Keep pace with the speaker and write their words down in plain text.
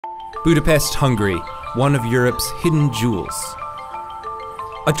Budapest, Hungary, one of Europe's hidden jewels.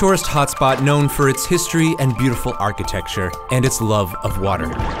 A tourist hotspot known for its history and beautiful architecture and its love of water.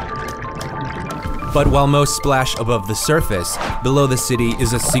 But while most splash above the surface, below the city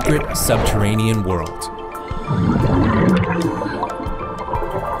is a secret subterranean world.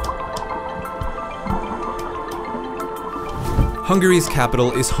 Hungary's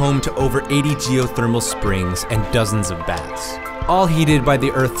capital is home to over 80 geothermal springs and dozens of baths, all heated by the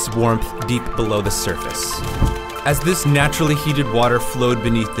Earth's warmth deep below the surface. As this naturally heated water flowed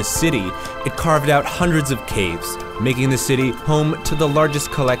beneath the city, it carved out hundreds of caves, making the city home to the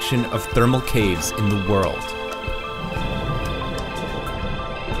largest collection of thermal caves in the world.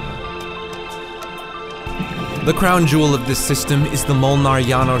 The crown jewel of this system is the Molnar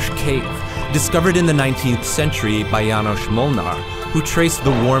János Cave, discovered in the 19th century by János Molnar, who traced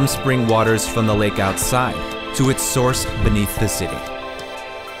the warm spring waters from the lake outside to its source beneath the city.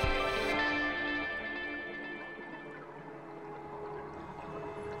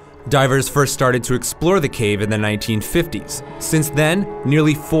 Divers first started to explore the cave in the 1950s. Since then,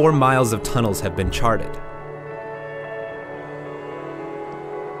 nearly 4 miles of tunnels have been charted.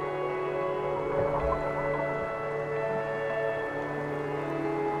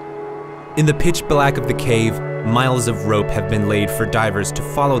 In the pitch black of the cave, miles of rope have been laid for divers to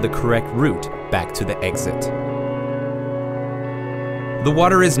follow the correct route back to the exit. The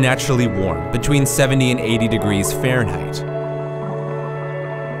water is naturally warm, between 70 and 80 degrees Fahrenheit.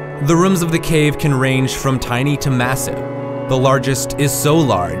 The rooms of the cave can range from tiny to massive. The largest is so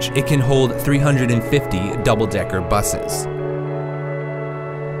large it can hold 350 double-decker buses.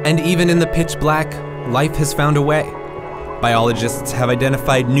 And even in the pitch black, life has found a way. Biologists have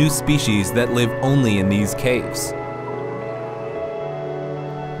identified new species that live only in these caves.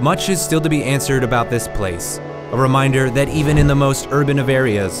 Much is still to be answered about this place, a reminder that even in the most urban of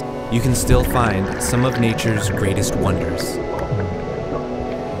areas, you can still find some of nature's greatest wonders.